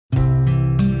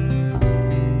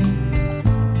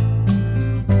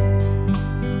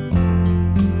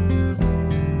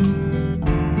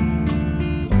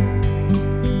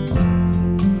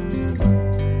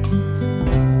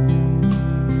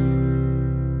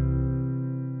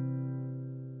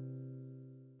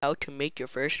how to make your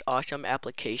first awesome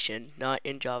application, not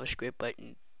in JavaScript but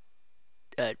in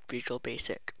Visual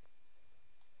Basic.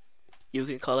 You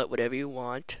can call it whatever you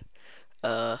want.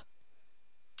 That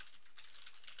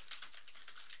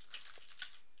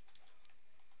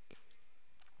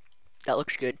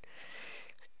looks good.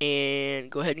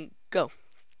 And go ahead and go.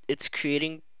 It's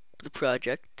creating the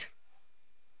project.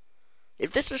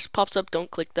 If this just pops up,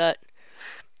 don't click that,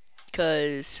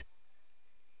 because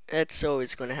that's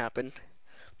always going to happen.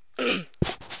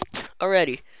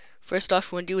 Alrighty, first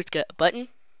off, what we want to do is get a button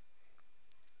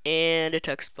and a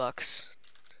text box.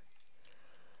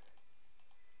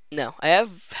 Now, I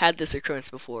have had this occurrence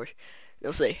before.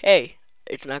 They'll say, hey,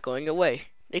 it's not going away.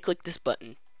 They click this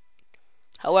button.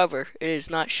 However, it is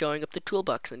not showing up the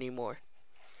toolbox anymore.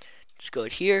 Just go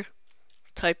here,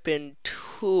 type in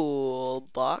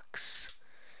toolbox,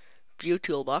 view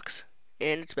toolbox,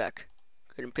 and it's back.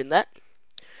 Go ahead and pin that.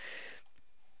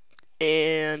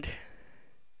 And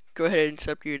go ahead and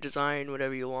set up your design,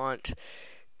 whatever you want.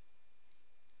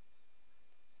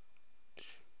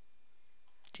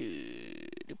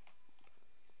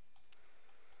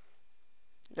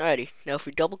 Alrighty, now if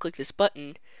we double click this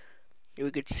button, we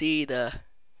could see the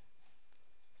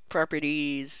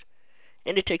properties,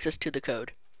 and it takes us to the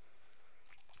code.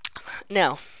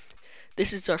 Now,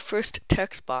 this is our first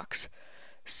text box,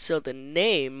 so the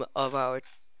name of our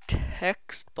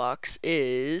text box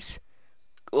is,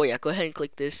 oh yeah, go ahead and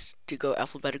click this to go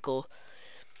alphabetical.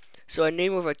 So our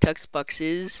name of our text box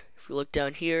is, if we look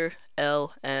down here,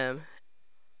 LMN.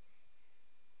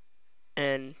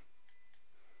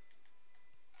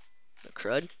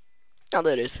 Crud. Oh,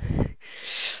 that is.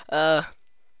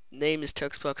 Name is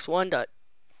textbox1 dot.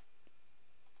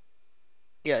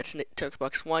 Yeah, it's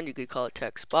textbox1. You could call it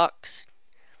textbox.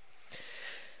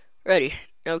 Ready.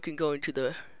 Now we can go into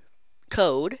the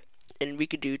code, and we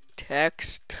could do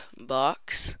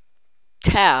textbox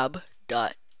tab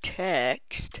dot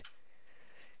text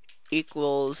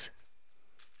equals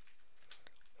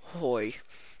hoy.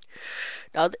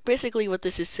 Now, basically, what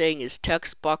this is saying is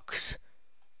textbox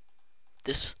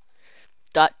this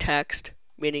dot text,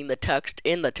 meaning the text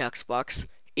in the text box,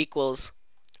 equals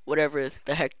whatever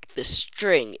the heck the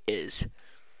string is.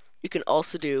 You can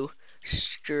also do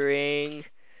string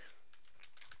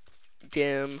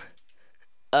dim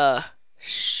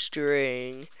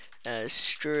string as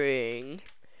string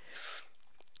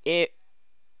it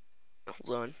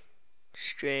hold on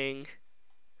string,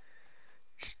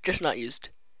 it's just not used.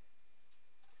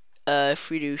 If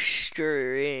we do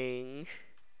string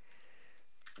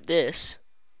this,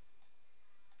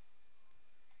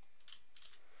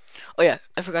 oh yeah,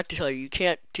 I forgot to tell you, you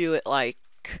can't do it like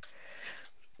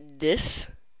this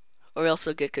or else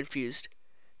you'll get confused.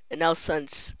 And now,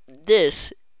 since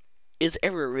this is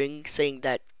erroring, saying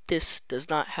that this does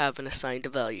not have an assigned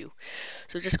value,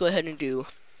 so just go ahead and do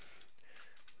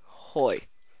hoy.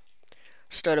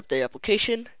 Start up the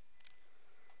application.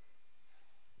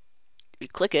 We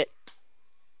click it.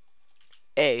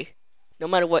 No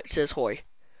matter what, it says hoy.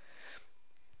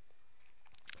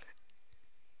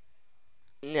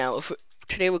 Now,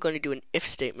 today we're going to do an if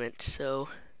statement. So,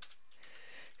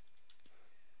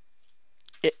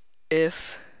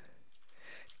 if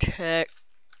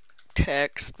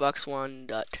textbox1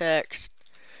 dot text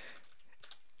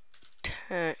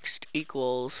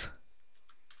equals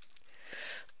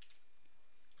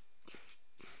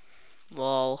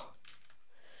lol.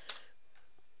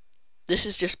 This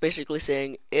is just basically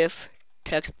saying if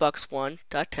textbox1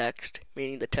 dot text,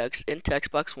 meaning the text in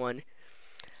textbox1,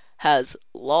 has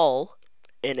lol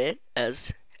in it,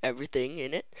 as everything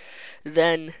in it,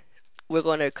 then we're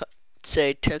going to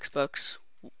say textbox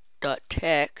dot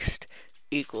text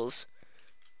equals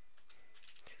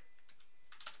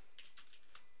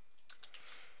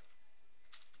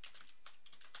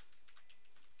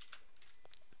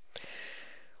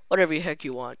whatever the heck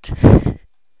you want.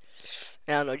 I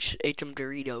don't know, just ate some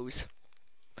Doritos.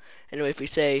 Anyway, if we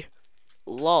say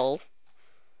lol,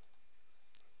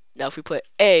 now if we put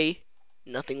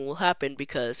nothing will happen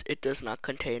because it does not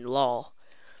contain lol.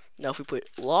 Now if we put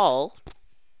lol,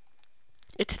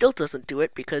 it still doesn't do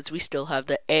it because we still have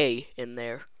the A in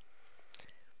there.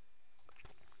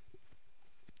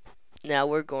 Now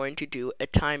we're going to do a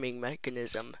timing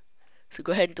mechanism. So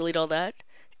go ahead and delete all that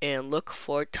and look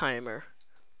for timer.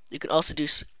 You can also do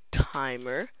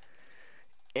timer,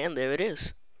 and there it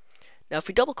is. Now if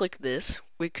we double click this,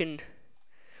 we can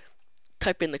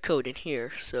type in the code in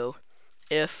here. So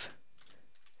if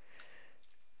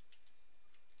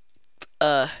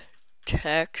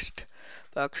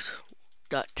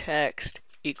textbox.text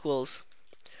equals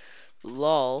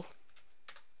lol,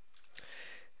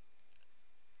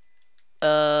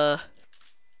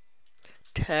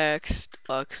 text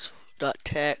box dot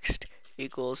text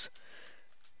equals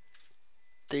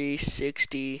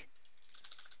 360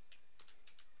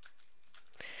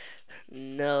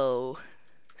 no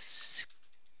scope.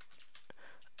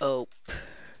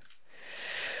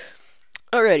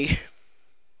 Alrighty.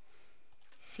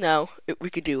 Now we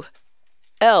could do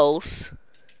else,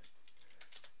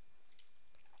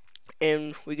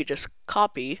 and we could just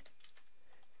copy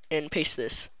and paste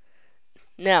this.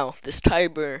 Now this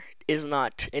timer is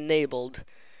not enabled,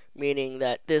 meaning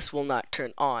that this will not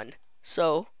turn on.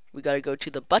 So we gotta go to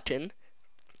the button.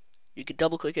 You can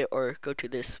double click it or go to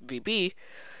this VB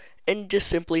and just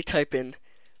simply type in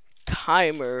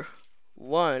timer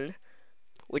 1,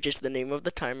 which is the name of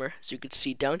the timer, as you can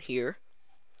see down here,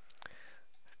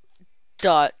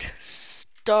 dot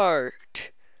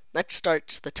start. That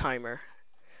starts the timer.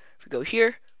 If we go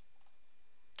here,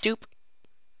 doop.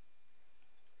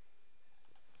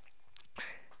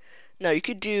 Now you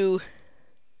could do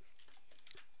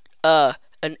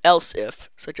an else if,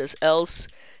 such as else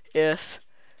if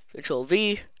Control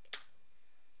V.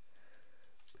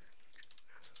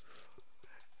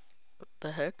 What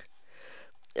the heck?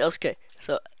 Else, okay,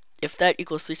 so if that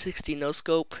equals 360 no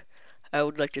scope, I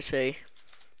would like to say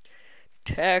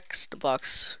text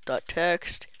box dot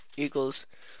text equals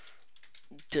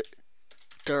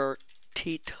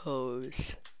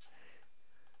dirtitos.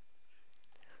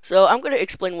 So I'm going to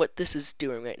explain what this is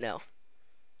doing right now.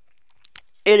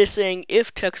 It is saying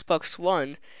if text box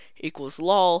 1 equals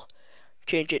lol,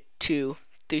 change it to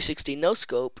 360 no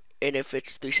scope, and if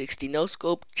it's 360 no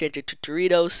scope, change it to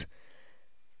Doritos.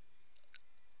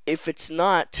 If it's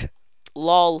not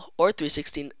lol or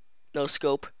 360 no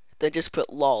scope, then just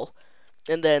put lol,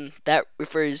 and then that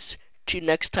refers to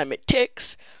next time it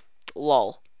ticks,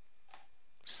 lol.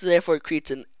 So therefore it creates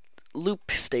a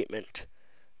loop statement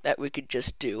that we could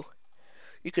just do.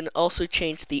 You can also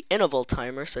change the interval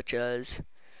timer, such as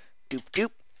doop doop.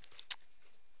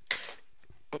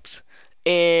 Oops.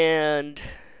 And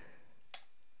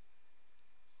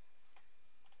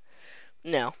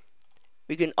now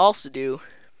we can also do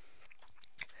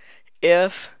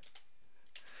if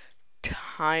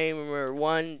timer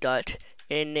 1 dot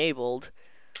enabled,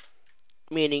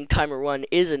 meaning timer 1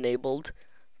 is enabled,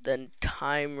 then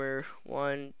timer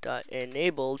 1 dot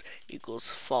enabled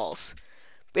equals false.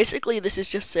 Basically, this is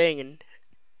just saying a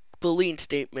Boolean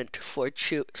statement for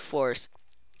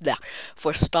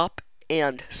stop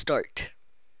and start.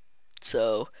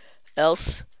 So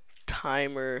else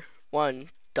timer 1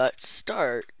 dot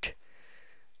start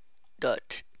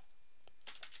dot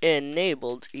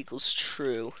enabled equals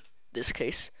true. This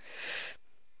case,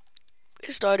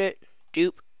 we start it,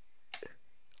 doop,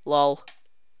 lol,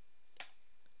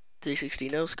 360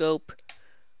 no scope.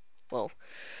 Well,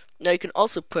 now you can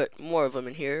also put more of them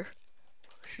in here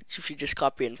if you just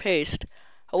copy and paste.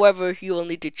 However, you will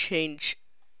need to change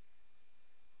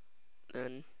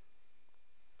then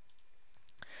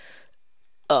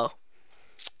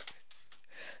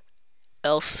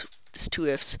else, it's two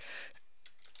ifs,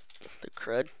 the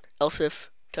crud, else if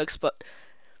text but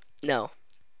now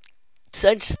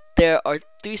since there are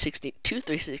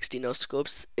 360 no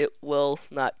scopes, it will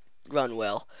not run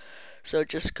well. So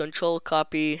just control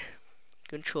copy,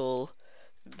 control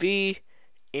V,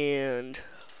 and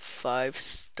 5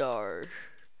 stars.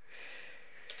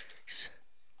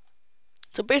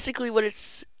 So basically what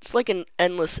it's like an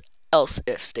endless else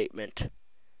if statement.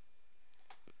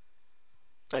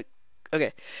 Like,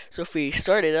 okay, so if we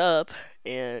start it up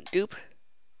and doop,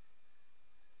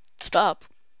 stop,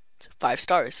 5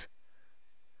 stars,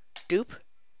 doop,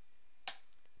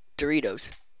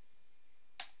 Doritos,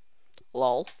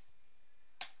 lol,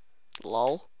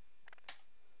 lol,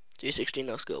 360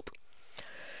 no scope.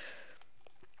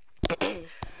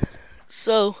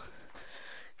 So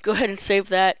go ahead and save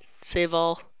that, save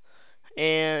all,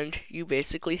 and you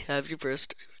basically have your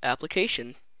first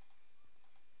application.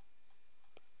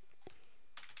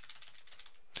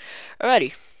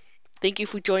 Alrighty, thank you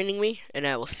for joining me, and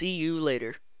I will see you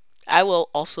later. I will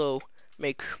also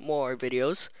make more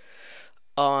videos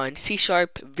on C#,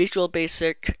 Visual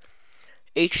Basic,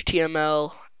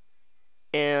 HTML,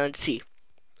 and C.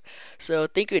 So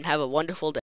thank you and have a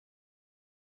wonderful day.